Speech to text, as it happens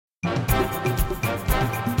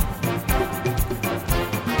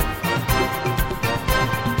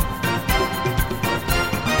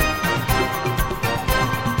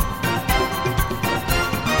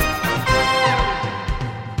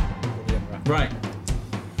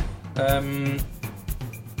How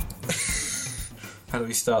do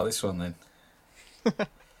we start this one then?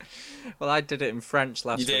 Well, I did it in French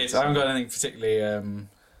last week. You did. I haven't got anything particularly. I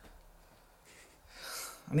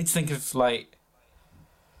need to think of like.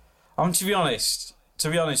 To be honest,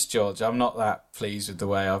 George, I'm not that pleased with the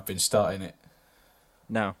way I've been starting it.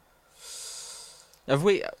 No. Have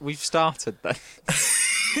we? We've started then.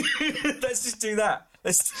 Let's just do that.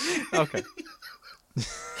 Okay.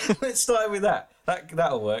 Let's start with that.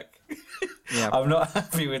 That'll work. Yeah. I'm not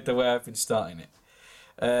happy with the way I've been starting it.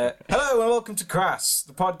 Hello and welcome to Crass,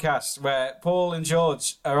 the podcast where Paul and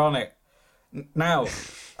George are on it. Now,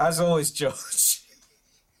 as always, George.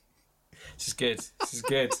 This is good.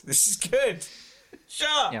 This is good. Shut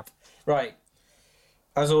up. Yep. Right.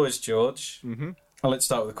 As always, George. Mm-hmm. Let's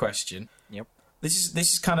start with a question. Yep. This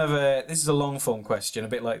is kind of a long form question, a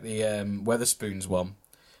bit like the Weatherspoons one.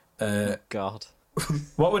 God.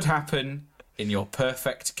 What would happen in your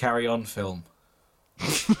perfect Carry On film?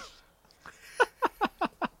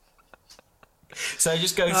 So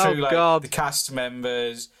just go through the cast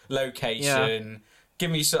members, location. Yeah.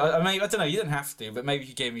 Give me some. I don't know. You don't have to, but maybe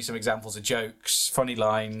you give me some examples of jokes, funny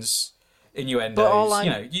lines, innuendos. But all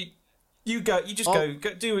you go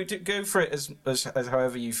for it as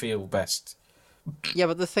however you feel best. Yeah,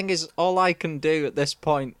 but the thing is, all I can do at this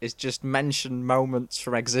point is just mention moments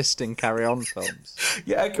from existing Carry On films.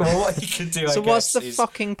 Yeah, okay, well, what you can do, So what's the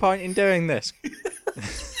fucking point in doing this?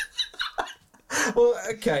 Well,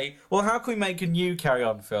 okay. Well, how can we make a new Carry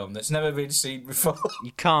On film that's never been seen before?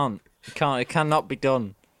 You can't. It cannot be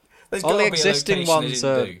done. There's All gotta the be a existing location ones they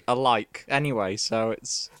are didn't do. alike anyway, so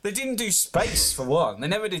it's... They didn't do space for one. They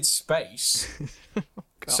never did space.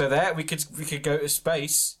 So there, we could go to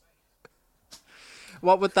space.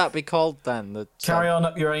 What would that be called then? Carry On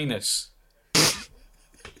Up Uranus.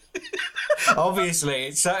 Obviously,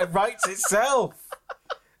 it writes itself.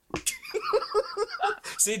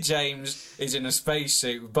 Sid James is in a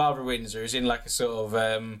spacesuit. Barbara Windsor is in like a sort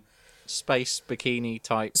of space bikini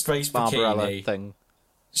type space Barbarella bikini thing.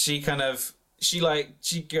 She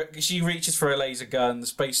reaches for a laser gun. The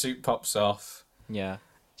spacesuit pops off. Yeah,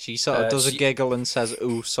 she sort of does a giggle and says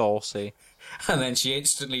 "ooh, saucy," and then she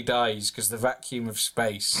instantly dies because the vacuum of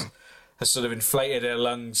space has sort of inflated her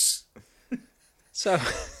lungs. So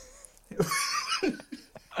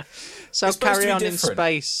Carry On in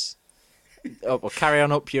Space. Oh, well, Carry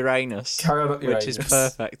On Up Uranus. Carry On Up Uranus. Which is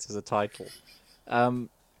perfect as a title.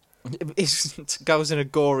 It goes in a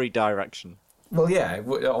gory direction. Well, yeah,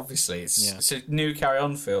 obviously. It's a new Carry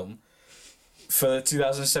On film for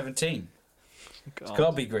 2017. God. It's got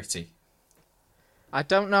to be gritty. I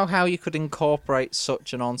don't know how you could incorporate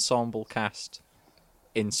such an ensemble cast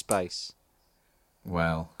in space.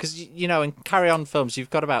 Well... Because, in Carry On films, you've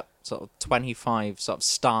got about sort of 25 sort of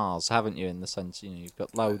stars, haven't you, in the sense, you've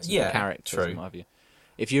got loads of characters true. and what have you.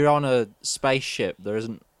 If you're on a spaceship, there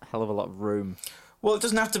isn't a hell of a lot of room. Well, it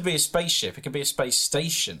doesn't have to be a spaceship. It can be a space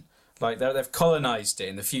station. Like, they've colonised it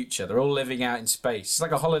in the future. They're all living out in space. It's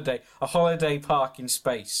like a holiday park in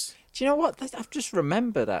space. Do you know what? I've just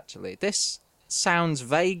remembered, actually. This sounds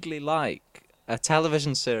vaguely like a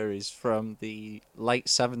television series from the late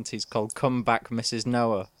 70s called Come Back, Mrs.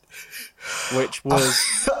 Noah, which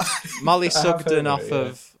was Molly Sugden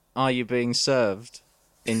of Are You Being Served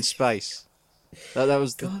in space. That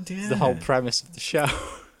was the whole premise of the show.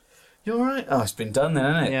 You're right. Oh, it's been done then,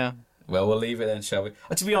 hasn't it? Yeah. Well, we'll leave it then, shall we?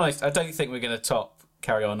 To be honest, I don't think we're going to top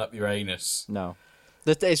Carry On Up Uranus. No.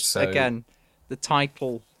 Again, the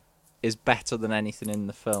title is better than anything in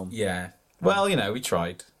the film. Yeah. Well, we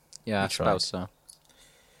tried. Yeah, I suppose so.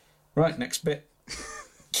 Right, next bit.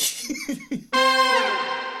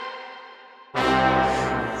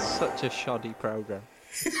 Such a shoddy programme.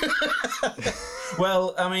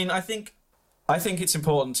 Well, I think it's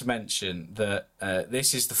important to mention that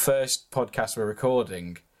this is the first podcast we're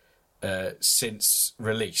recording since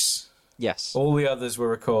release. Yes. All the others were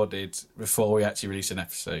recorded before we actually released an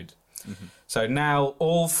episode. Mm-hmm. So now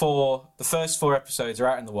the first 4 episodes are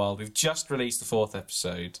out in the wild. We've just released the 4th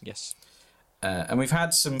episode. Yes. And we've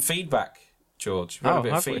had some feedback, George. We've had a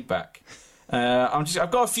bit of feedback. I've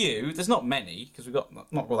got a few. There's not many because we've got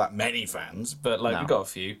not that many fans, but we've got a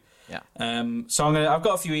few. Yeah. So I've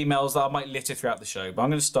got a few emails that I might litter throughout the show, but I'm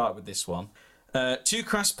going to start with this one.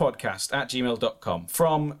 tocrasspodcast@gmail.com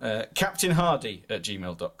from Captain Hardy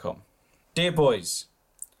 @gmail.com. Dear boys,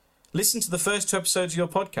 listen to the first 2 episodes of your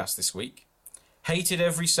podcast this week. Hated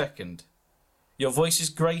every second. Your voice is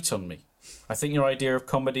great on me. I think your idea of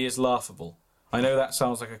comedy is laughable. I know that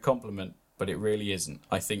sounds like a compliment, but it really isn't.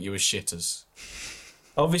 I think you are shitters.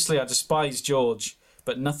 Obviously, I despise George,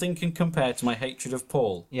 but nothing can compare to my hatred of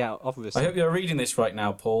Paul. Yeah, obviously. I hope you're reading this right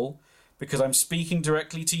now, Paul. because I'm speaking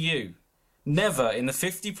directly to you. Never in the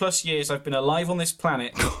 50-plus years I've been alive on this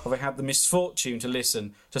planet have I had the misfortune to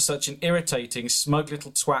listen to such an irritating, smug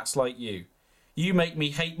little twat like you. You make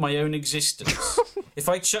me hate my own existence. If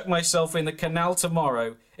I chuck myself in the canal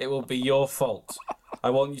tomorrow, it will be your fault.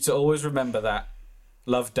 I want you to always remember that.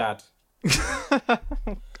 Love, Dad.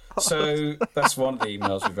 So that's one of the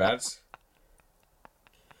emails we've had.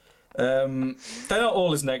 They're not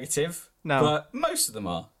all as negative, but most of them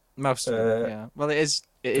are. Most of them, yeah. Well, it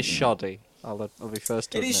is shoddy. I'll be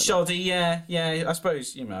first to admit It is shoddy, yeah. I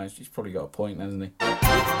suppose, he's probably got a point, hasn't he?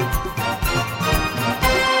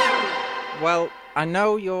 Well, I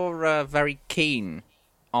know you're very keen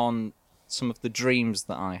on some of the dreams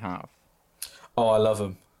that I have. Oh, I love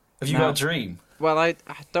them. Have you got a dream? Well, I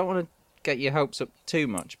don't want to get your hopes up too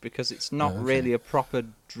much because it's not really a proper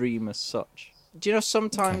dream as such. Do you know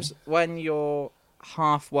sometimes when you're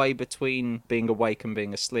halfway between being awake and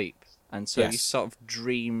being asleep, and so you sort of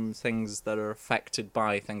dream things that are affected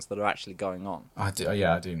by things that are actually going on? I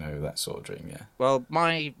do know that sort of dream, yeah. Well,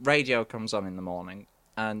 my radio comes on in the morning,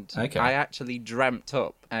 and I actually dreamt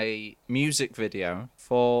up a music video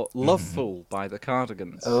for Love Fool by the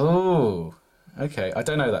Cardigans. Oh, okay. I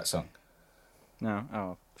don't know that song. No?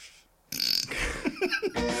 Oh.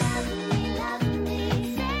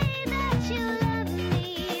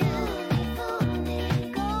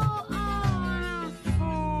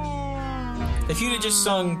 If you'd have just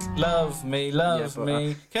sung "Love Me, Love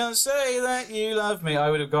Me," can't say that you love me, I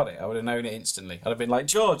would have got it. I would have known it instantly. I'd have been like,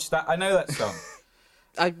 George, I know that song.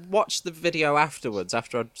 I watched the video afterwards,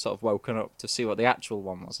 after I'd sort of woken up, to see what the actual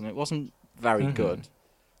one was, and it wasn't very good.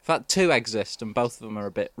 In fact, two exist, and both of them are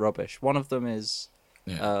a bit rubbish. One of them is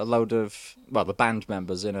a load of, the band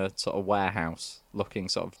members in a sort of warehouse, looking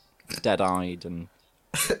sort of dead-eyed and...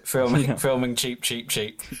 filming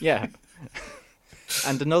cheap. Yeah.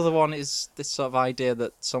 And another one is this sort of idea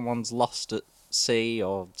that someone's lost at sea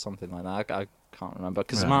or something like that. I can't remember,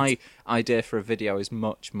 because my idea for a video is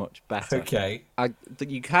much, much better. Okay.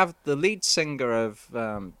 You have the lead singer of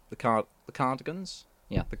the Cardigans.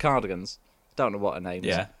 Yeah, the Cardigans. Don't know what her name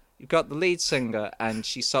is. You've got the lead singer, and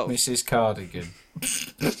she's sort of... Mrs. Cardigan.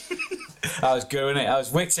 That was good, wasn't it? That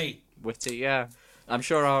was witty. Witty, yeah. I'm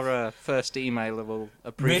sure our first emailer will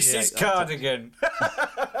appreciate Mrs. Cardigan.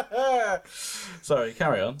 Sorry,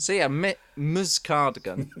 carry on. So yeah, Ms.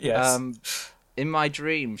 Cardigan. Yes. In my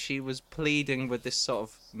dream, she was pleading with this sort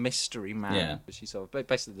of mystery man. Yeah. She sort of,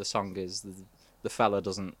 basically the song is the fella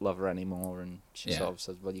doesn't love her anymore, and she sort of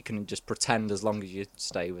says, "Well, you can just pretend as long as you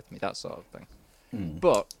stay with me," that sort of thing.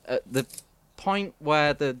 But at the point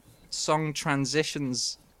where the song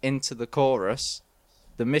transitions into the chorus,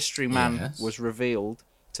 the mystery man was revealed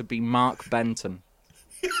to be Mark Benton.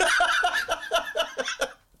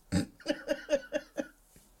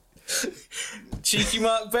 Cheeky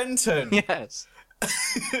Mark Benton? Yes.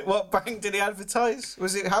 What bank did he advertise?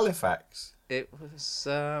 Was it Halifax? It was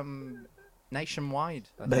Nationwide.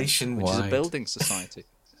 Nationwide. Which is a building society.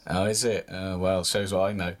 Oh, is it? Well, shows what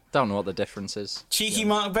I know. Don't know what the difference is. Cheeky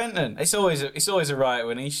Mark Benton. It's always a riot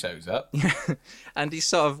when he shows up. And he's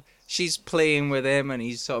sort of... She's playing with him, and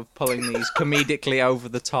he's sort of pulling these comedically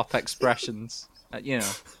over-the-top expressions.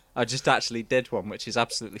 I just actually did one, which is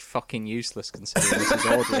absolutely fucking useless considering this is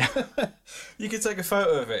audio. You could take a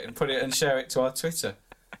photo of it and put it and share it to our Twitter.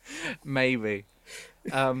 Maybe.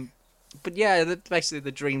 But yeah, basically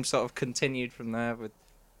the dream sort of continued from there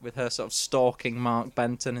with her sort of stalking Mark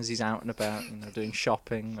Benton as he's out and about, doing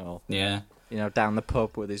shopping or down the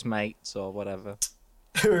pub with his mates or whatever.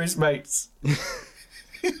 Who are his mates?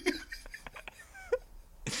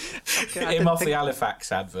 Him off the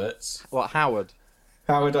Halifax adverts. What, Howard?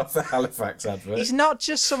 Howard off the Halifax adverts. He's not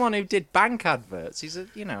just someone who did bank adverts. He's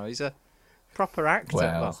a proper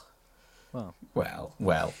actor.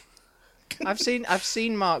 Well. I've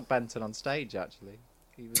seen Mark Benton on stage actually.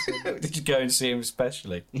 He was Did you go and see him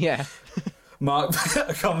especially? Yeah.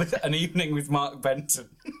 An evening with Mark Benton.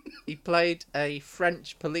 He played a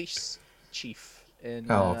French police chief in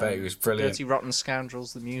I bet he was brilliant. Dirty Rotten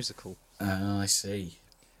Scoundrels the musical. Oh, I see.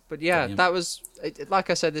 But yeah, that was, like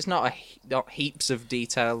I said, there's not heaps of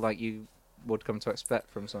detail like you would come to expect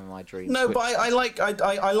from some of my dreams. No, but I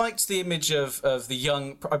liked the image of the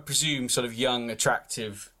young, I presume, sort of young,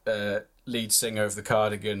 attractive lead singer of the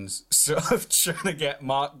Cardigans, sort of trying to get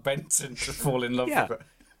Mark Benton to fall in love with her.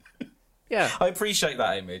 Yeah. I appreciate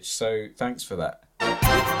that image, so thanks for that.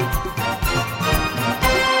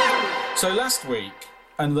 So last week,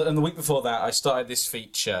 and the week before that, I started this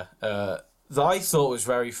feature that I thought was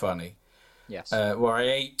very funny. Yes. Where I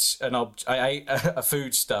ate a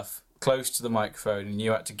food stuff close to the microphone, and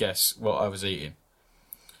you had to guess what I was eating.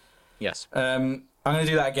 Yes. I'm going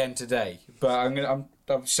to do that again today, but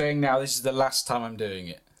I'm saying now this is the last time I'm doing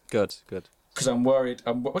it Good. Good. because I'm worried.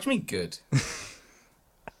 What do you mean good?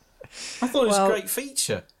 I thought it was a great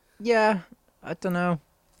feature. Yeah. I don't know.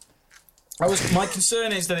 My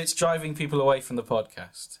concern is that it's driving people away from the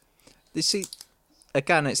podcast. You see,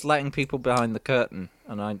 again, it's letting people behind the curtain,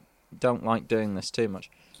 and I don't like doing this too much.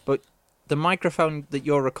 But the microphone that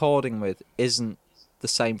you're recording with isn't the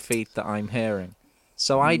same feed that I'm hearing.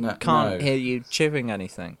 So I can't hear you chewing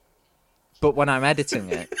anything. But when I'm editing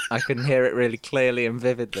it, I can hear it really clearly and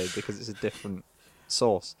vividly because it's a different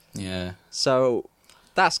source. Yeah. So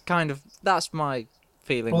that's my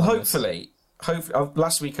feeling. Well, on hopefully,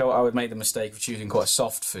 last week I made the mistake of choosing quite a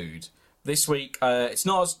soft food. This week, it's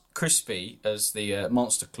not as crispy as the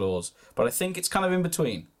Monster Claws, but I think it's kind of in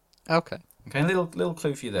between. Okay. Okay, a little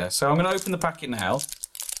clue for you there. So I'm going to open the packet now.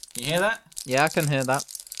 Can you hear that? Yeah, I can hear that.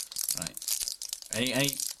 Right.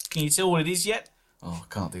 Can you tell what it is yet? Oh,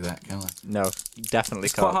 I can't do that, can I? No, you definitely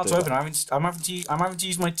It's can't. quite hard do to open. that. I'm having to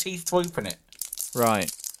use my teeth to open it.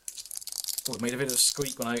 Right. Oh, it made a bit of a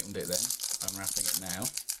squeak when I opened it. Then I'm wrapping it now.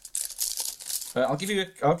 I'll give you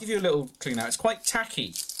a little clue now. It's quite tacky.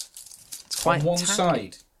 It's quite on one tacky.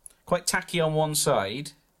 side. Quite tacky on one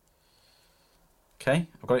side. Okay,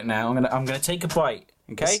 I've got it now. I'm gonna take a bite.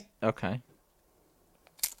 Okay. Okay.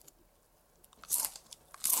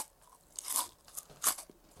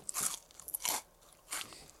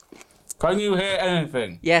 Can you hear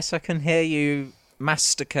anything? Yes, I can hear you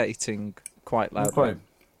masticating quite loudly. Okay.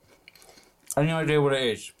 Any idea what it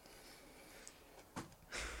is?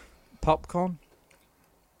 Popcorn?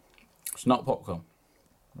 It's not popcorn.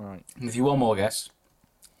 Right. And if you want more guess.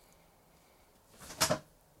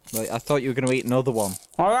 Wait, I thought you were going to eat another one.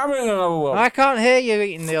 I am eating another one. I can't hear you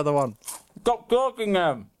eating the other one. Stop talking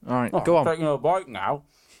then. Alright, go I'm on. taking a bite now.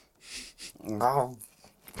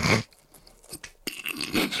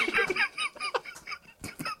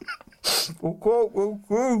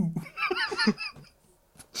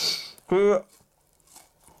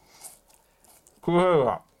 Can you hear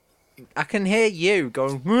that? I can hear you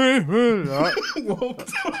going. Right?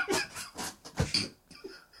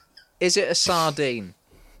 Is it a sardine?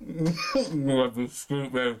 It's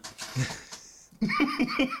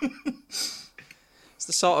It's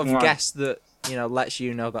the sort of Right. guess that lets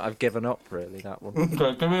you know that I've given up. Really, that one.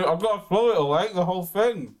 Okay, I've got to throw it away, the whole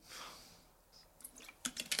thing.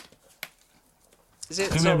 Is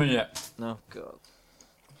it? Give me a minute. No, God.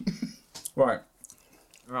 Right.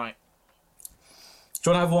 Right. Do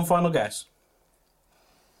you want to have one final guess?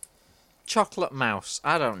 Chocolate mouse.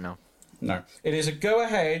 I don't know. No. It is a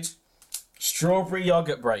go-ahead strawberry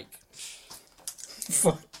yogurt break.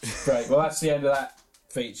 Great. Well, that's the end of that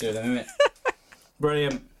feature, then, isn't it?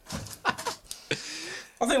 Brilliant.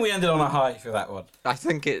 I think we ended on a high for that one. I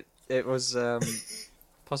think it was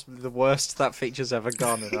possibly the worst that feature's ever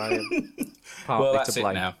gone, and I am partly Well, that's to it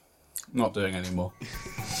blame. now. Not doing any more.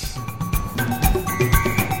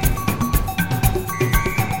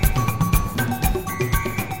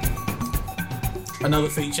 Another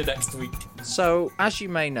feature next week. So, as you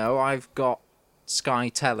may know, I've got Sky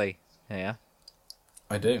Telly here.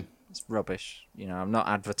 I do. It's rubbish. I'm not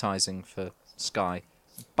advertising for Sky.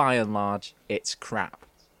 By and large, it's crap.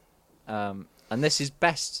 And this is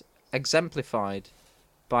best exemplified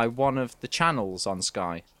by one of the channels on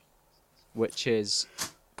Sky, which is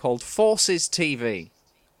called Forces TV.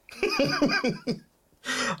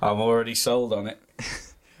 I'm already sold on it.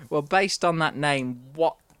 Well, based on that name,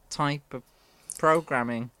 what type of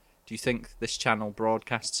programming do you think this channel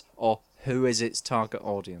broadcasts, or who is its target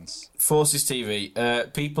audience? Forces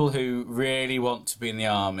TV. People who really want to be in the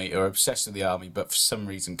army or obsessed with the army, but for some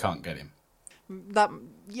reason can't get in.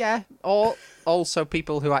 Or also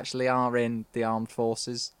people who actually are in the armed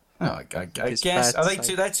forces. Oh, I It's guess. fair Are to they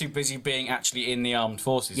say. they're too busy being actually in the armed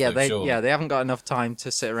forces? Yeah, though, they haven't got enough time to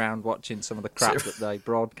sit around watching some of the crap that they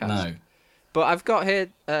broadcast. No. But I've got here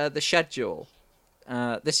the schedule.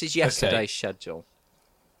 This is yesterday's schedule.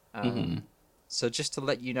 So just to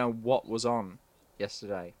let you know what was on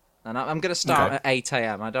yesterday. And I'm going to start at 8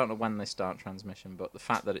 a.m. I don't know when they start transmission, but the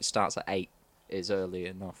fact that it starts at 8 is early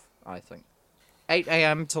enough, I think. 8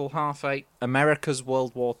 a.m. till 8:30, America's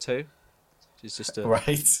World War II, which is just a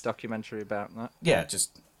Right. documentary about that. Yeah,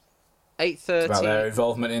 just 8:30. about their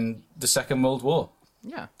involvement in the Second World War.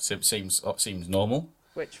 Yeah. Seems normal.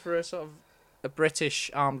 Which for a sort of a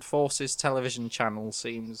British Armed Forces television channel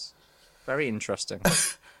seems very interesting.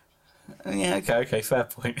 Yeah, okay, fair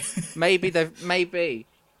point. Maybe.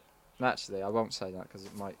 Actually, I won't say that because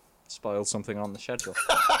it might spoil something on the schedule.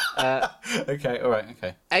 Okay, all right,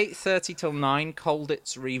 okay. 8:30 till 9,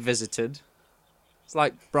 Colditz Revisited. It's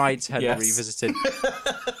like Brideshead Yes. Revisited.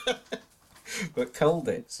 But cold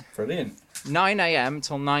it's brilliant. 9 a.m.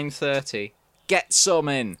 till 9:30. Get some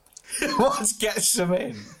in. What gets some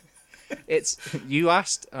in? It's you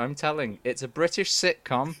asked. I'm telling. It's a British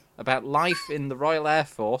sitcom about life in the Royal Air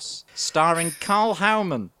Force, starring Carl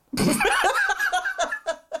Howman.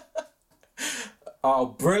 Oh,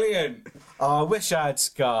 brilliant! Oh, I wish I had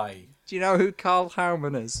Sky. Do you know who Carl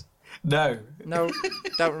Howman is? No, No,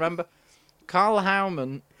 don't remember. Carl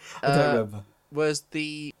Howman I don't remember. was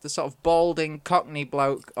the sort of balding Cockney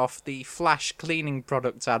bloke off the Flash cleaning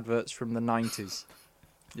products adverts from the 90s.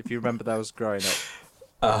 If you remember those growing up.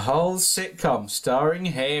 A whole sitcom starring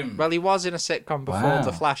him. Well, he was in a sitcom before Wow.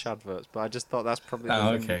 the Flash adverts, but I just thought that's probably the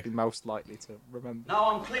Oh, thing okay. you'd be most likely to remember.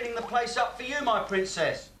 Now I'm cleaning the place up for you, my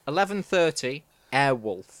princess. 11:30,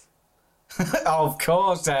 Airwolf. Oh, of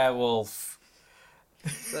course, Airwolf.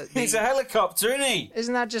 The- He's a helicopter, isn't he?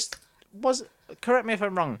 Isn't that just... Correct me if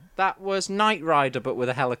I'm wrong. That was Knight Rider, but with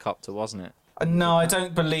a helicopter, wasn't it? No, I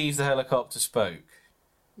don't believe the helicopter spoke.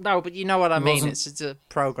 No, but you know what I mean. wasn't- It's a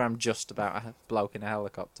program just about a bloke in a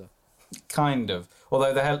helicopter. Kind of.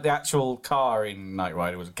 Although the actual car in Knight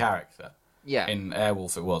Rider was a character. Yeah. In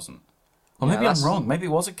Airwolf, it wasn't. Or Yeah, maybe that's- I'm wrong. Maybe it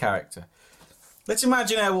was a character. Let's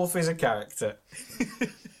imagine Airwolf is a character.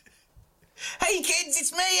 Hey kids,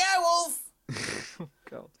 it's me, Airwolf!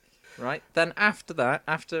 God. Right. Then after that,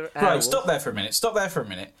 after Airwolf, Right, stop there for a minute. Stop there for a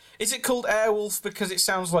minute. Is it called Airwolf because it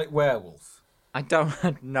sounds like werewolf? I don't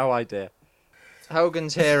have no idea.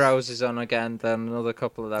 Hogan's Heroes is on again. Then another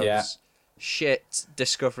couple of those Yeah. shit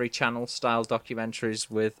Discovery Channel style documentaries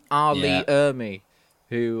with R. Lee Yeah. Ermey,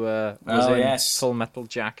 who was Oh, in yes. Full Metal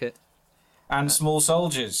Jacket. And Small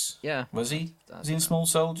Soldiers. Yeah. Was he? Was he in Small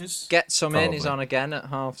Soldiers? Get Some In is Probably. on again at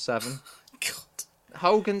 7:30. God.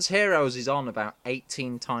 Hogan's Heroes is on about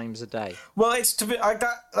 18 times a day. Well, it's to be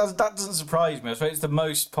that doesn't surprise me. I suppose it's the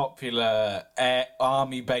most popular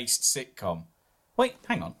army-based sitcom. Wait,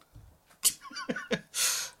 hang on.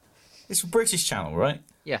 It's a British channel, right?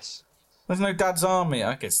 Yes. There's no Dad's Army.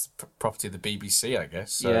 I guess it's property of the BBC. I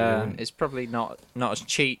guess. So, Yeah, it's probably not as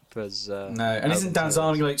cheap as. No, and isn't Hogan's Dad's Heroes.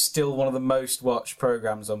 Army like still one of the most watched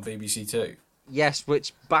programs on BBC Two? Yes,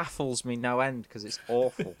 which baffles me no end because it's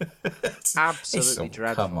awful. Absolutely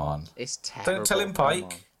dreadful. Come on. It's terrible. Don't tell him, come Pike.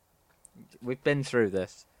 on. We've been through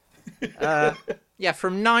this. Yeah,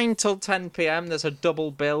 from 9 till 10 p.m. there's a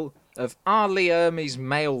double bill of R. Lee Ermey's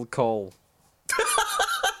Mail Call.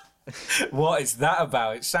 What is that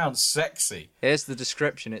about? It sounds sexy. Here's the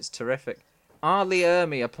description. It's terrific. R. Lee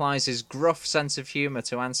Ermey applies his gruff sense of humour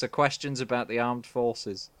to answer questions about the armed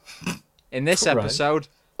forces. In this Right. episode,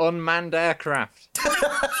 unmanned aircraft.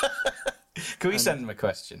 Can we send him a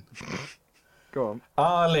question? Go on.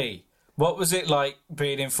 Arlie, what was it like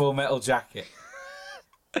being in Full Metal Jacket?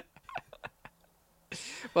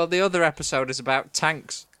 Well, the other episode is about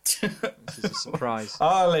tanks. Which is a surprise.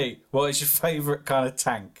 Arlie, what is your favourite kind of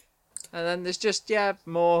tank? And then there's just,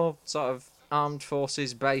 more sort of armed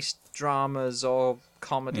forces based dramas or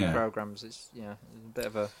comedy Yeah. programs. It's a bit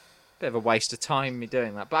of a waste of time me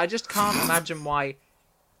doing that. But I just can't imagine why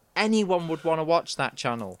anyone would want to watch that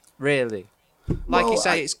channel, really. Like you Well,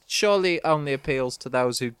 say, it surely only appeals to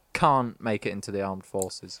those who can't make it into the armed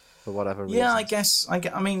forces for whatever reason.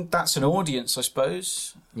 Yeah, I mean, that's an audience, I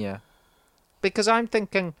suppose. Yeah. Because I'm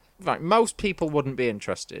thinking, right, most people wouldn't be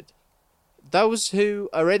interested. Those who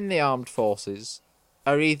are in the armed forces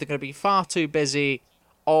are either going to be far too busy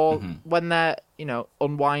or when they're,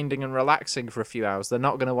 unwinding and relaxing for a few hours, they're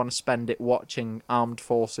not going to want to spend it watching armed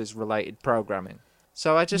forces related programming.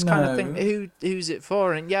 So I just kind of No. think, who's it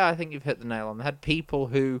for? And yeah, I think you've hit the nail on the head. People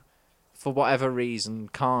who, for whatever reason,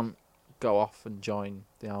 can't go off and join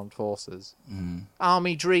the armed forces.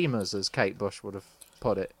 Army dreamers, as Kate Bush would have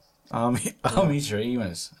put it. Army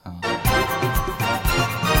Dreamers. Oh.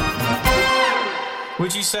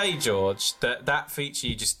 Would you say, George, that feature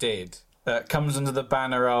you just did comes under the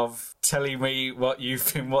banner of telling me what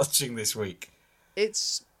you've been watching this week?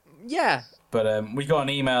 It's, yeah. But we got an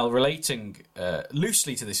email relating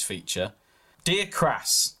loosely to this feature. Dear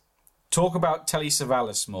Crass, talk about Telly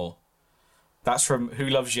Savalas more. That's from Who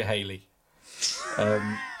Loves You, Hayley.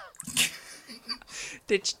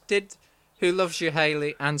 Did Who Loves You,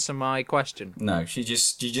 Hayley answer my question? No, she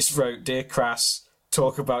just wrote, Dear Crass,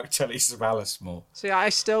 talk about Telly Savalas more. See, I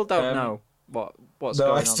still don't know what's No,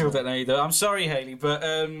 going on. I still there. don't know either. I'm sorry, Hayley, but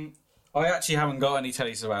I actually haven't got any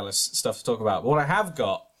Telly Savalas stuff to talk about. What I have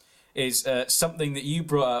got is something that you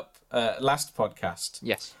brought up last podcast.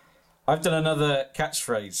 Yes. I've done another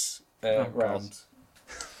catchphrase round.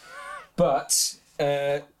 But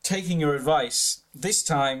taking your advice, this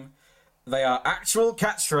time they are actual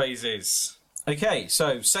catchphrases. Okay,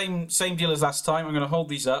 so same deal as last time. I'm going to hold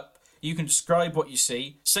these up. You can describe what you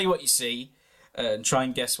see, say what you see, and try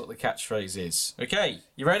and guess what the catchphrase is. Okay,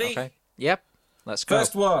 you ready? Okay. Yep. Let's go.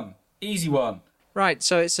 First one, easy one. Right,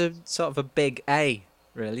 so it's a sort of a big A,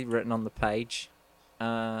 really, written on the page.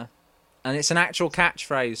 And it's an actual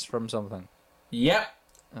catchphrase from something. Yep.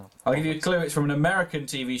 Oh, I'll give you a clue. It's from an American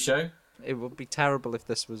TV show. It would be terrible if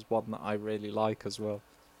this was one that I really like as well.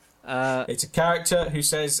 It's a character who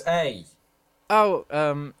says A. Oh,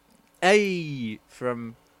 A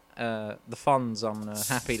from the Fonz on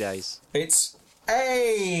Happy Days. It's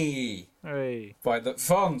A Hey. by the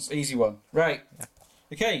Fonz. Easy one. Right. Yeah.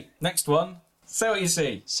 Okay, next one. Say what you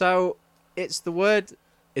see. So it's the word.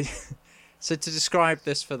 So to describe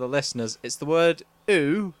this for the listeners, it's the word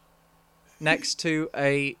 "oo" next to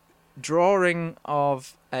a drawing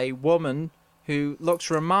of a woman who looks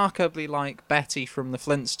remarkably like Betty from the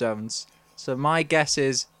Flintstones. So my guess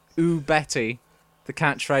is "Ooh Betty," the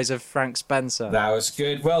catchphrase of Frank Spencer. That was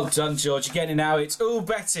good. Well done, George. You're getting it now. It's "Ooh,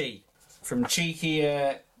 Betty" from cheeky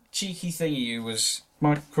thingy who was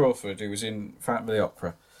Michael Crawford, who was in Phantom of the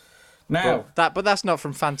Opera. Now, Well, but that's not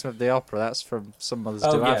from Phantom of the Opera. That's from Some Mothers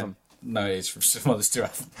Do Have 'Em. No, it is from Some Others Do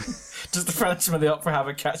Have 'Em. Does the Phantom of the Opera have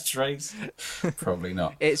a catchphrase? Probably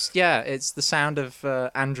not. It's the sound of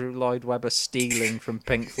Andrew Lloyd Webber stealing from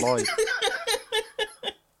Pink Floyd.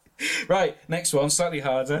 Right, next one, slightly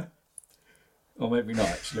harder. Or maybe not,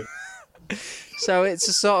 actually. So it's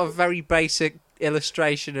a sort of very basic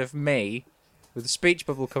illustration of me with a speech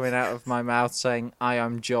bubble coming out of my mouth saying, "I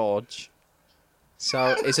am George."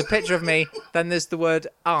 So it's a picture of me, then there's the word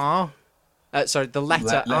R, the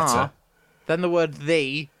letter R, then the word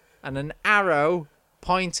 "the," and an arrow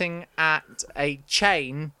pointing at a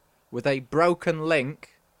chain with a broken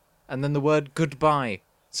link, and then the word "goodbye."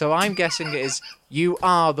 So I'm guessing it is "You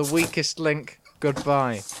are the weakest link,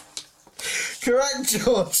 goodbye." Correct,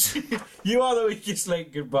 George. You are the weakest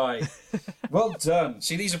link, goodbye. Well done.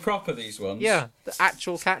 See, these are proper, these ones. Yeah, the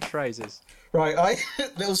actual catchphrases. Right,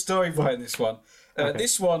 little story behind this one. Okay.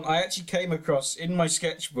 This one I actually came across in my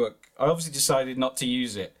sketchbook. I obviously decided not to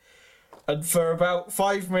use it. And for about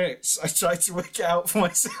 5 minutes, I tried to work it out for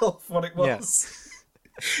myself what it was.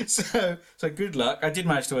 So good luck. I did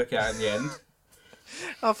manage to work it out in the end.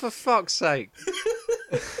 Oh, for fuck's sake.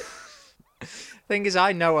 Thing is,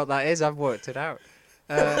 I know what that is. I've worked it out.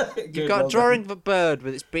 You've got a drawing of a bird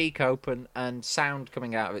with its beak open and sound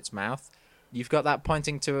coming out of its mouth. You've got that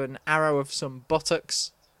pointing to an arrow of some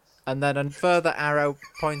buttocks, and then a further arrow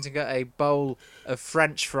pointing at a bowl of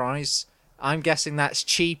French fries. I'm guessing that's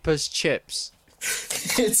cheap as chips.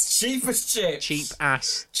 It's cheap as chips. Cheap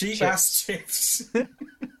ass Chips.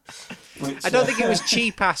 Which, I don't think it was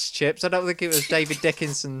cheap ass chips. I don't think it was David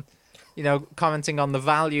Dickinson, commenting on the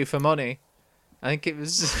value for money. I think it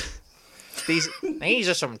was these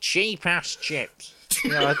are some cheap ass chips.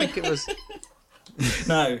 I think it was.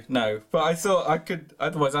 No. But I thought I could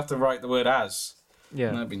otherwise have to write the word as. Yeah.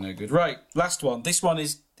 And that'd be no good. Right, last one. This one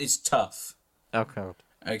is tough. Okay.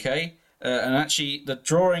 Okay. And actually, the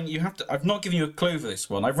drawing I've not given you a clue for this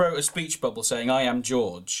one. I wrote a speech bubble saying "I am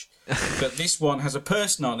George," but this one has a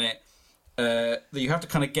person on it that you have to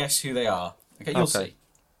kind of guess who they are. Okay, you'll see.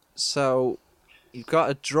 So, you've got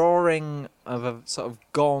a drawing of a sort of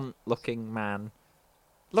gaunt-looking man.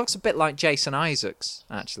 Looks a bit like Jason Isaacs,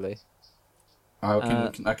 actually. I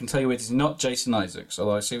can tell you it is not Jason Isaacs,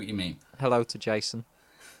 although I see what you mean. Hello to Jason.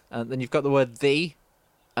 Then you've got the word "the,"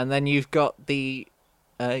 and then you've got the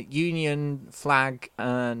Union flag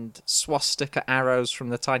and swastika arrows from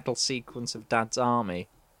the title sequence of Dad's Army.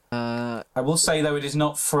 I will say, though, it is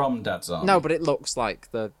not from Dad's Army. No, but it looks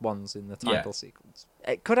like the ones in the title sequence.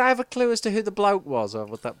 Could I have a clue as to who the bloke was, or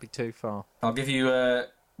would that be too far? I'll give you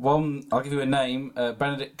I'll give you a name.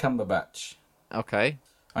 Benedict Cumberbatch. Okay.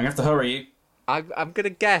 I'm gonna have to hurry you. I'm gonna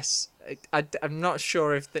guess. I'm not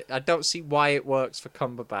sure if I don't see why it works for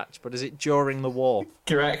Cumberbatch, but is it during the war?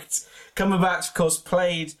 Correct. Cumberbatch, of course,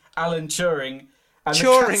 played Alan Turing, and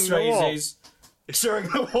Turing the the war. catchphrase is during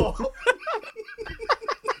the war.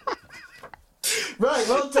 Right,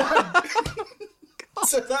 well done.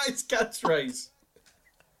 So that is catchphrase.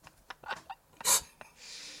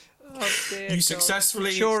 Oh dear You God.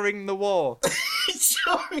 successfully During the war.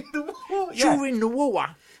 during the war. Yeah, During the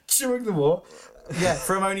war. during the war. Yeah,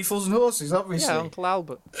 from Only Fools and Horses, obviously. Yeah, Uncle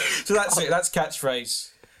Albert. So that's it. That's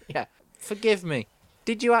catchphrase. Yeah. Forgive me.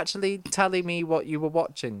 Did you actually tell me what you were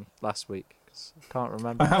watching last week? 'Cause I can't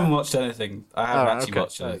remember. I haven't watched anything. I haven't Oh, actually okay.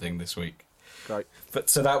 watched anything this week. Great. But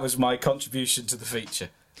so that was my contribution to the feature.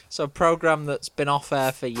 So a programme that's been off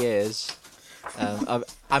air for years.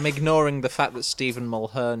 I'm ignoring the fact that Stephen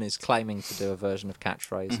Mulhern is claiming to do a version of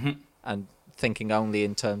catchphrase, and thinking only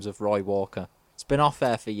in terms of Roy Walker. It's been off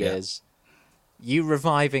air for years. You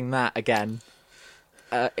reviving that again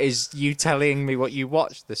is you telling me what you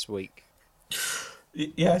watched this week.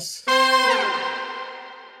 Yes.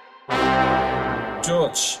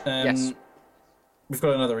 George, Yes. we've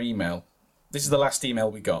got another email. This is the last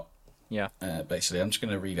email we got. Yeah. Basically, I'm just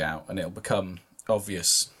going to read it out, and it'll become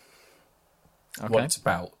obvious what Okay. it's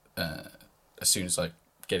about as soon as I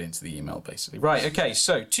get into the email, basically. Right, okay,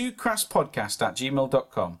 so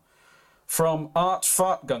twocrasspodcast@gmail.com from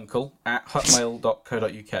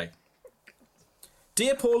artfartgunkel@hotmail.co.uk.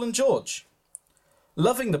 Dear Paul and George,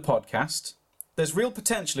 loving the podcast. There's real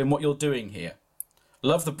potential in what you're doing here.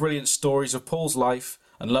 Love the brilliant stories of Paul's life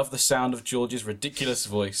and love the sound of George's ridiculous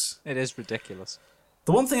voice. It is ridiculous.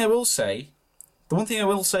 The one thing I will say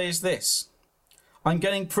is this. I'm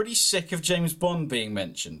getting pretty sick of James Bond being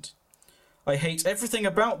mentioned. I hate everything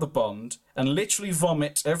about the Bond and literally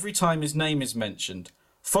vomit every time his name is mentioned.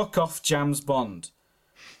 Fuck off, James Bond.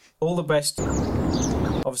 All the best.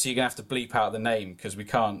 Obviously, you're going to have to bleep out the name because we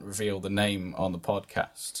can't reveal the name on the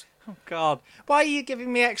podcast. Oh, God. Why are you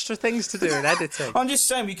giving me extra things to do in editing? I'm just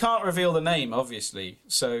saying we can't reveal the name, obviously.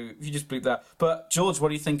 So if you just bleep that. But George, what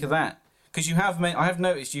do you think of that? Because I have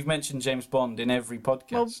noticed you've mentioned James Bond in every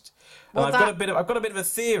podcast. Well, and I've got a bit of a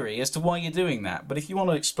theory as to why you're doing that. But if you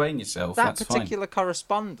want to explain yourself, That that's particular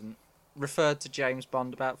correspondent referred to James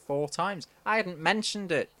Bond about 4 times. I hadn't mentioned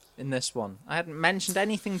it in this one. I hadn't mentioned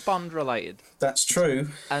anything Bond related. fine. That's true.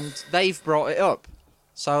 And they've brought it up.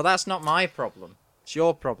 So that's not my problem. It's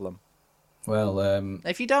your problem. Well,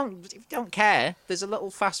 If you don't care, there's a little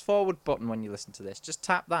fast forward button when you listen to this. Just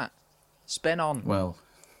tap that. Spin on. well,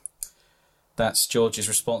 that's George's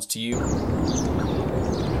response to you.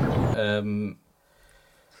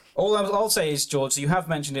 All I'll say is, George, you have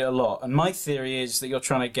mentioned it a lot, and my theory is that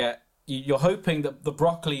you're hoping that the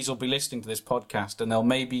Broccolis will be listening to this podcast and they'll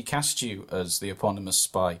maybe cast you as the eponymous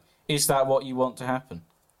spy. Is that what you want to happen?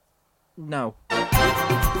 No.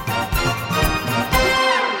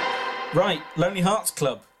 Right, Lonely Hearts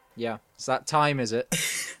Club. Yeah. It's that time, is it?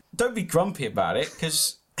 Don't be grumpy about it,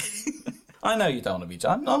 because I know you don't want to be.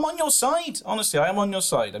 I'm on your side. Honestly, I am on your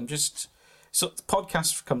side. I'm just. So the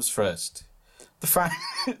podcast comes first. The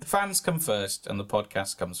fans come first, and the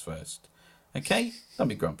podcast comes first. Okay? Don't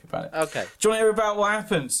be grumpy about it. Okay. Do you want to hear about what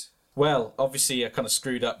happened? Well, obviously, I kind of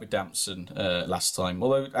screwed up with Damson last time.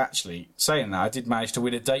 Although, actually, saying that, I did manage to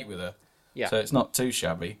win a date with her. Yeah. So it's not too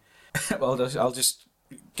shabby. Well, I'll just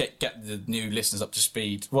get the new listeners up to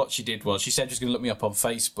speed. What she did was, she said she was going to look me up on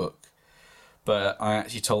Facebook. But I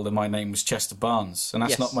actually told her my name was Chester Barnes. And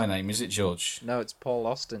that's Yes. not my name, is it, George? No, it's Paul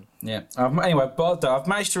Austin. Yeah. Anyway, but I've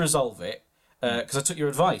managed to resolve it because I took your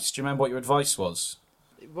advice. Do you remember what your advice was?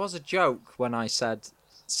 It was a joke when I said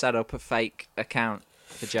set up a fake account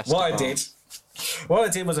for Chester What Barnes. I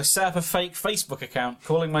did was I set up a fake Facebook account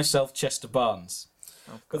calling myself Chester Barnes.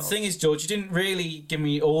 Oh, But the God. thing is, George, you didn't really give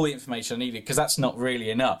me all the information I needed because that's not really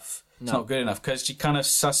enough. It's No. not good enough because she kind of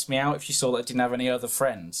sussed me out if she saw that I didn't have any other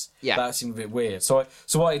friends. Yeah. That seemed a bit weird. So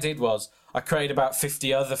what I did was I created about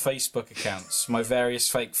 50 other Facebook accounts for my various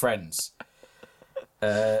fake friends.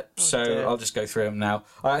 So dear. I'll just go through them now.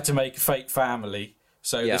 I had to make a fake family.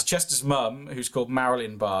 So Yeah. there's Chester's mum, who's called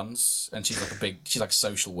Marilyn Barnes, and she's like a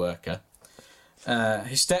social worker.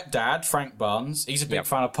 His stepdad, Frank Barnes, he's a big Yep.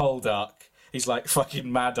 fan of Poldark. He's like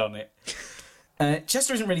fucking mad on it.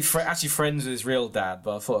 Chester isn't really actually friends with his real dad,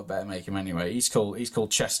 but I thought I'd better make him anyway. He's called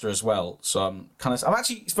Chester as well. So I'm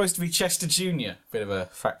actually supposed to be Chester Jr. Bit of a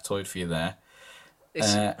factoid for you there.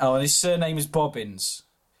 And his surname is Bobbins,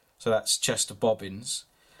 so that's Chester Bobbins.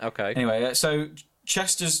 Okay. Anyway, so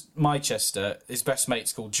Chester's my Chester. His best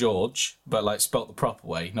mate's called George, but like spelt the proper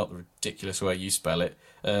way, not the ridiculous way you spell it.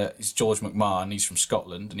 He's George McMahon. He's from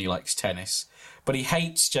Scotland and he likes tennis, but he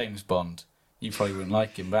hates James Bond. You probably wouldn't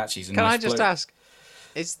like him, but actually he's a Can nice I just bloke. ask,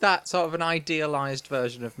 is that sort of an idealised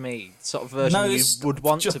version of me? Sort of version No, you it's- would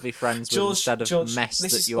want George- to be friends with George, instead of George, mess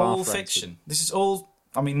this that is you are all friends fiction. This is all.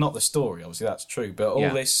 I mean, not the story. Obviously, that's true. But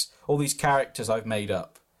Yeah. all these characters I've made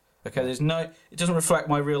up. Okay, it doesn't reflect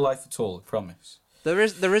my real life at all. I promise.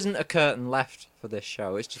 with. There isn't a curtain left for this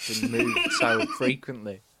show. It's just been moved so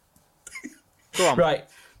frequently. Go on. Right.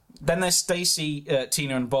 Then there's Stacey,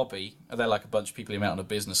 Tina, and Bobby. They're like a bunch of people who met on a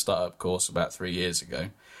business startup course about 3 years ago.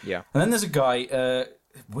 Yeah. And then there's a guy,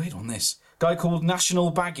 weird on this, guy called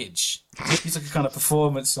National Baggage. He's like a kind of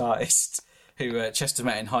performance artist who Chester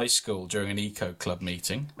met in high school during an eco club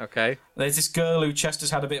meeting. Okay. There's this girl who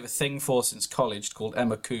Chester's had a bit of a thing for since college called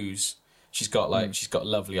Emma Coos. She's got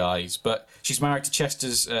lovely eyes, but she's married to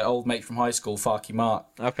Chester's old mate from high school, Farky Mark.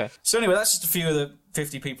 Okay. So anyway, that's just a few of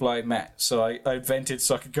 50 people I met, so I invented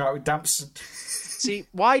so I could go out with Damson. See,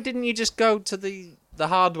 why didn't you just go to the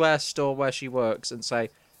hardware store where she works and say,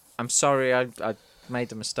 I'm sorry, I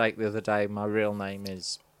made a mistake the other day. My real name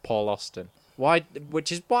is Paul Austin. Why?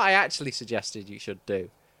 Which is what I actually suggested you should do,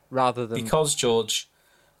 rather than... Because, George,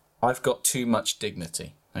 I've got too much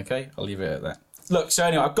dignity. Okay? I'll leave it at that. Look, so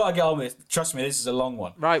anyway, I've got to get on with it. Trust me, this is a long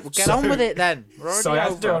one. Right, well, get on with it then. We're already So I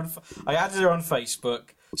added her on Facebook,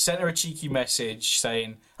 sent her a cheeky message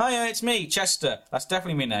saying, "Hiya, it's me, Chester. That's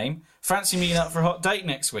definitely my name. Fancy meeting up for a hot date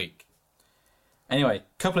next week?" Anyway,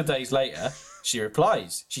 a couple of days later, she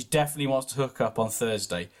replies. She definitely wants to hook up on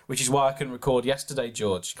Thursday, which is why I couldn't record yesterday,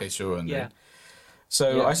 George, in case you're wondering. Yeah.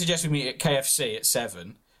 So Yeah. I suggest we meet at KFC at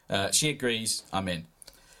 7. She agrees, I'm in.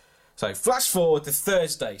 So flash forward to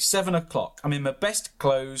Thursday, 7 o'clock. I'm in my best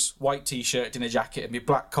clothes, white t-shirt, dinner jacket, and my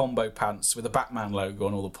black combo pants with a Batman logo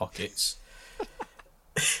on all the pockets.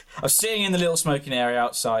 I was sitting in the little smoking area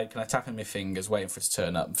outside, kind of tapping my fingers, waiting for it to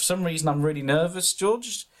turn up. And for some reason, I'm really nervous,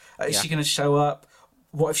 George. Is she going to show up?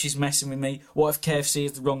 What if she's messing with me? What if KFC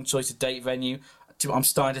is the wrong choice of date venue? I'm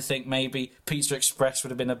starting to think maybe Pizza Express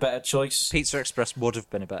would have been a better choice. Pizza Express would have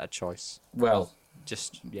been a better choice. Well,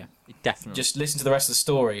 Definitely. just listen to the rest of the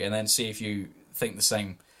story and then see if you think the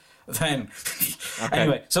same. Then, Okay.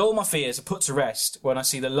 Anyway, so all my fears are put to rest when I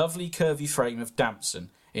see the lovely curvy frame of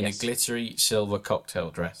Damson in a glittery silver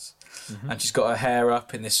cocktail dress. And she's got her hair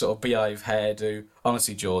up in this sort of beehive hairdo.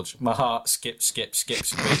 Honestly, George, my heart skips a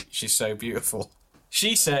beat. She's so beautiful.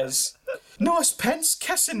 She says, "Nice pants,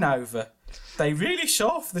 Casanova. They really show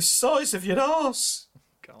off the size of your arse."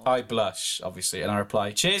 God. I blush, obviously, and I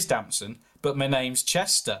reply, "Cheers, Damson, but my name's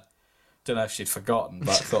Chester." Don't know if she'd forgotten,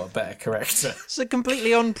 but I thought I'd better correct her. So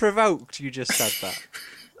completely unprovoked, you just said that.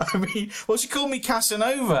 I mean, well, she called me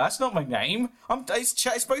Casanova. That's not my name. It's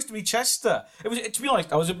supposed to be Chester. It was. To be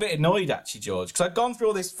honest, I was a bit annoyed actually, George, because I'd gone through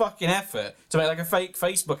all this fucking effort to make like a fake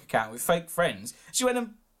Facebook account with fake friends. She went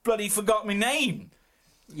and bloody forgot my name.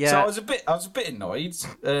 Yeah. So I was a bit annoyed.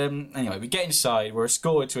 Anyway, we get inside. We're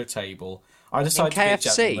escorted to a table. I decide to be a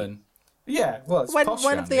KFC? gentleman. Yeah, well, it's when posh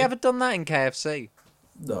have round they here. ever done that in KFC?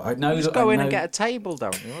 Look, I know. Just go in and get a table,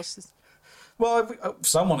 don't you? What's this? Well,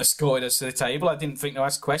 someone escorted us to the table. I didn't think to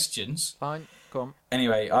ask questions. Fine, come on.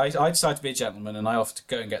 Anyway, I decide to be a gentleman and I offer to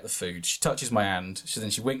go and get the food. She touches my hand.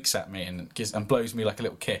 Then she winks at me and blows me like a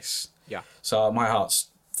little kiss. Yeah. So my heart's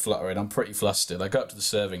fluttering. I'm pretty flustered. I go up to the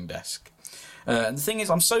serving desk. And the thing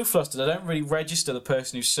is, I'm so flustered, I don't really register the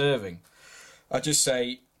person who's serving. I just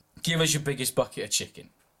say, "Give us your biggest bucket of chicken."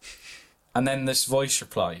 And then this voice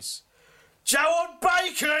replies, "Joe on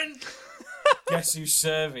bacon!" Guess who's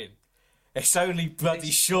serving? It's only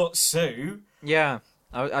bloody Short Sue. Yeah.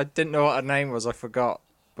 I didn't know what her name was. I forgot.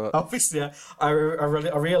 But Obviously, I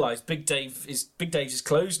realised Big Dave's is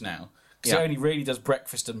closed now because Yeah. he only really does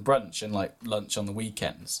breakfast and brunch and like lunch on the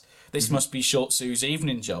weekends. This must be Short Sue's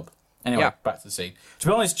evening job. Anyway, Yeah. back to the scene. To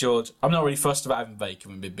be honest, George, I'm not really fussed about having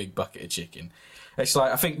bacon with my big bucket of chicken. It's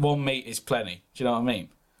like I think one meat is plenty. Do you know what I mean?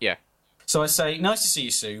 yeah. So I say, "Nice to see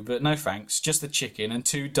you, Sue, but no thanks. Just the chicken and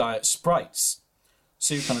 2 diet Sprites."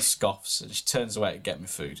 Sue kind of scoffs and she turns away to get me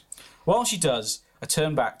food. While she does, I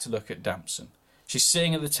turn back to look at Damson. She's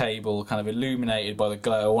sitting at the table, kind of illuminated by the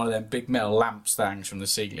glow of one of them big metal lamps that hangs from the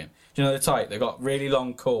ceiling. Do you know the type? They've got really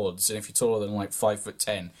long cords, and if you're taller than like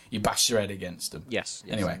 5'10", you bash your head against them. Yes.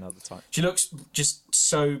 Anyway. Another time. She looks just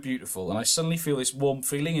so beautiful, and I suddenly feel this warm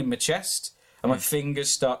feeling in my chest, and my fingers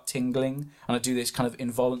start tingling, and I do this kind of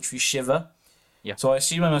involuntary shiver. Yeah. So I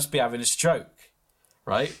assume I must be having a stroke,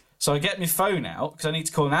 right? So I get my phone out, because I need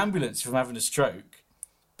to call an ambulance if I'm having a stroke.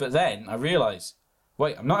 But then I realise,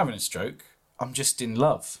 wait, I'm not having a stroke, I'm just in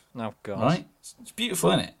love, Oh, God. right? It's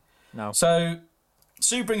beautiful, isn't it? No. So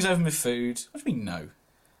Sue brings over my food. What do you mean, no?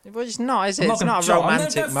 Well, it's not, is it? I'm not It's gonna not a jump-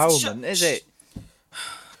 romantic no, moment, is it?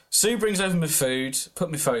 Sue brings over my food,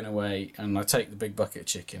 put my phone away, and I take the big bucket of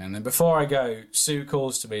chicken. And then before I go, Sue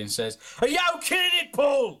calls to me and says, "Are you kidding it,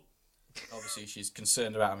 Paul?" Obviously, she's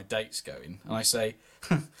concerned about how my date's going. And I say,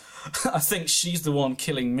 "I think she's the one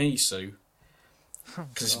killing me, Sue."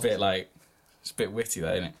 Because it's a bit witty,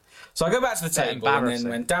 though, isn't it? So I go back to the table, and then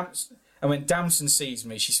when Damson sees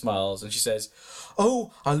me, she smiles and she says,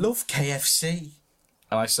 "Oh, I love KFC."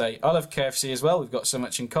 And I say, "I love KFC as well. We've got so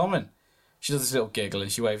much in common." She does this little giggle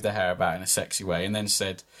and she waved her hair about in a sexy way and then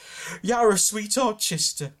said, "You're a sweetheart,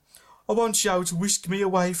 Chester. I want you to whisk me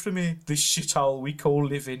away from here, this shithole we call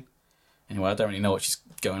living." Anyway, I don't really know what she's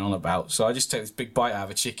going on about, so I just take this big bite out of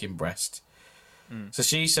a chicken breast. So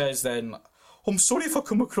she says then, "I'm sorry if I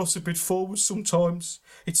come across a bit forward sometimes.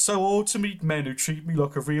 It's so hard to meet men who treat me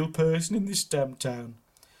like a real person in this damn town."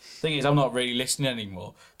 Thing is, I'm not really listening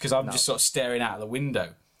anymore because I'm just sort of staring out of the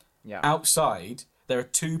window. Yeah. Outside, there are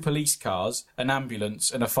 2 police cars, an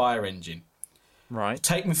ambulance, and a fire engine. Right.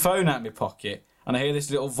 Take my phone out of my pocket, and I hear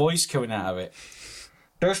this little voice coming out of it.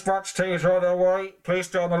 Dispatch team is on their way. Please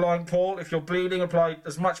stay on the line, Paul. If you're bleeding, apply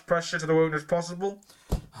as much pressure to the wound as possible.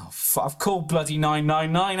 Oh, I've called bloody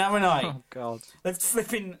 999, haven't I? Oh, God. They've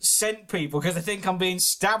flipping sent people because they think I'm being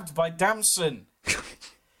stabbed by Damson.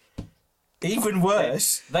 Even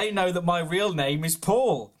worse, they know that my real name is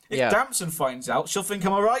Paul. If Damson finds out, she'll think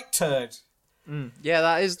I'm a right turd. Yeah,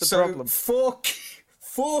 that is the problem.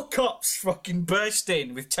 Four cops fucking burst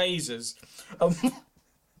in with tasers.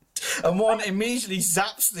 And one immediately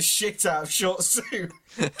zaps the shit out of Short Sue.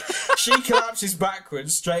 She collapses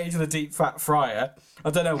backwards straight into the deep fat fryer. I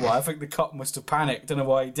don't know why. I think the cop must have panicked. Don't know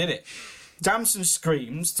why he did it. Damson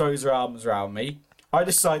screams, throws her arms around me. I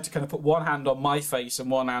decide to kind of put one hand on my face and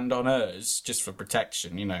one hand on hers, just for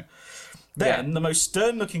protection, you know. Then the most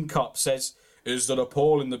stern-looking cop says, "Is there a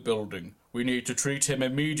Paul in the building? We need to treat him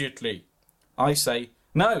immediately." I say,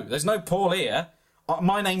 "No, there's no Paul here.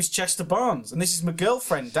 My name's Chester Barnes, and this is my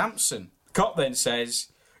girlfriend, Damson." Cop then says,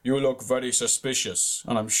 "You look very suspicious,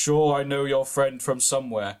 and I'm sure I know your friend from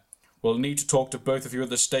somewhere. We'll need to talk to both of you at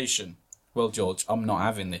the station." Well, George, I'm not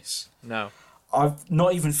having this. No. I've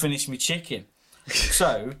not even finished my chicken.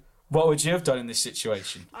 So, what would you have done in this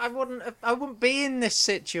situation? I wouldn't be in this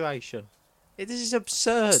situation. This is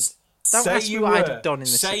absurd. Don't Say ask me you what were. I'd have done in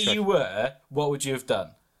this Say situation. you were. What would you have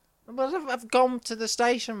done? Well, I've gone to the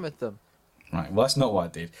station with them. Right. Well, that's not what I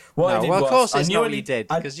did. What I No, did well, of was, course I it's knew not I what you need- did,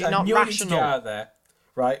 I- 'cause you're I not knew I needed to rational. get out of there.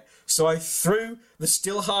 Right. So I threw the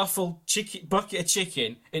still half full bucket of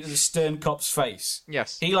chicken into the stern cop's face.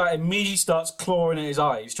 Yes. He immediately starts clawing at his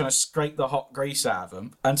eyes, trying to scrape the hot grease out of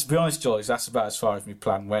them. And to be honest, George, that's about as far as my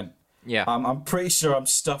plan went. Yeah. I'm pretty sure I'm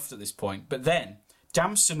stuffed at this point. But then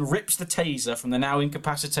Damson rips the taser from the now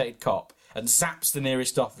incapacitated cop and zaps the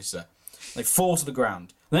nearest officer. They fall to the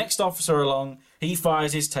ground. The next officer along, he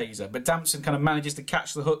fires his taser, but Damson kind of manages to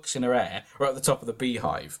catch the hooks in her hair right at the top of the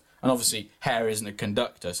beehive. And obviously, hair isn't a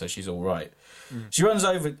conductor, so she's all right. She runs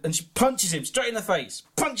over and she punches him straight in the face.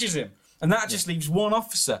 Punches him. And that just leaves one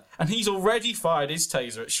officer. And he's already fired his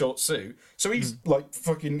taser at Short Sue. So he's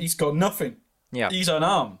he's got nothing. Yeah. He's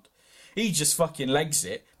unarmed. He just fucking legs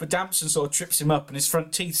it. But Damson sort of trips him up and his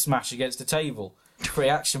front teeth smash against the table.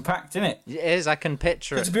 Pretty action-packed, isn't it? It is. I can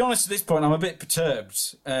picture But it. to be honest, at this point, I'm a bit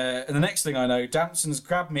perturbed. And the next thing I know, Damson's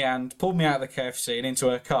grabbed me hand, pulled me out of the KFC and into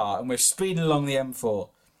her car, and we're speeding along the M4.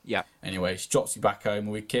 Yeah. Anyway, she drops me back home,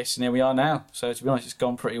 and we kiss, and here we are now. So to be honest, it's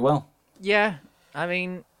gone pretty well. Yeah. I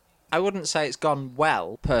mean, I wouldn't say it's gone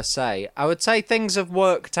well, per se. I would say things have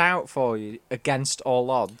worked out for you against all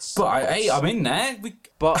odds. But I'm in there.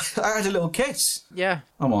 But I had a little kiss. yeah.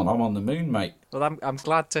 I'm on the moon, mate. Well, I'm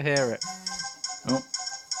glad to hear it. Oh,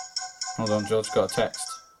 hold on, George. Got a text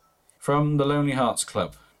from the Lonely Hearts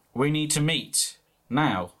Club. We need to meet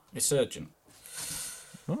now. It's urgent.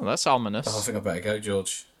 Oh, that's ominous. Oh, I think I better go,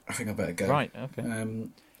 George. I think I better go. Right. Okay.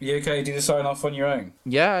 You okay to do the sign off on your own?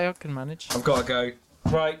 Yeah, I can manage. I've got to go.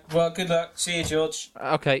 Right. Well, good luck. See you, George.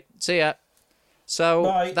 Okay. See ya. So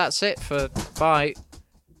Bye. that's it for bye.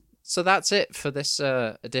 So that's it for this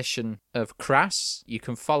edition of Crass. You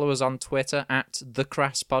can follow us on Twitter at The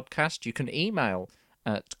Crass Podcast. You can email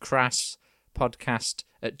at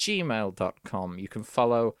crasspodcast@gmail.com. You can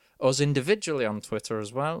follow us individually on Twitter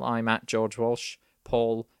as well. I'm at George Walsh.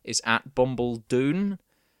 Paul is at Bumbledoon.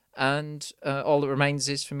 And all that remains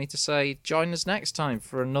is for me to say join us next time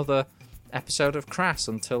for another episode of Crass.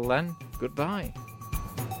 Until then, goodbye.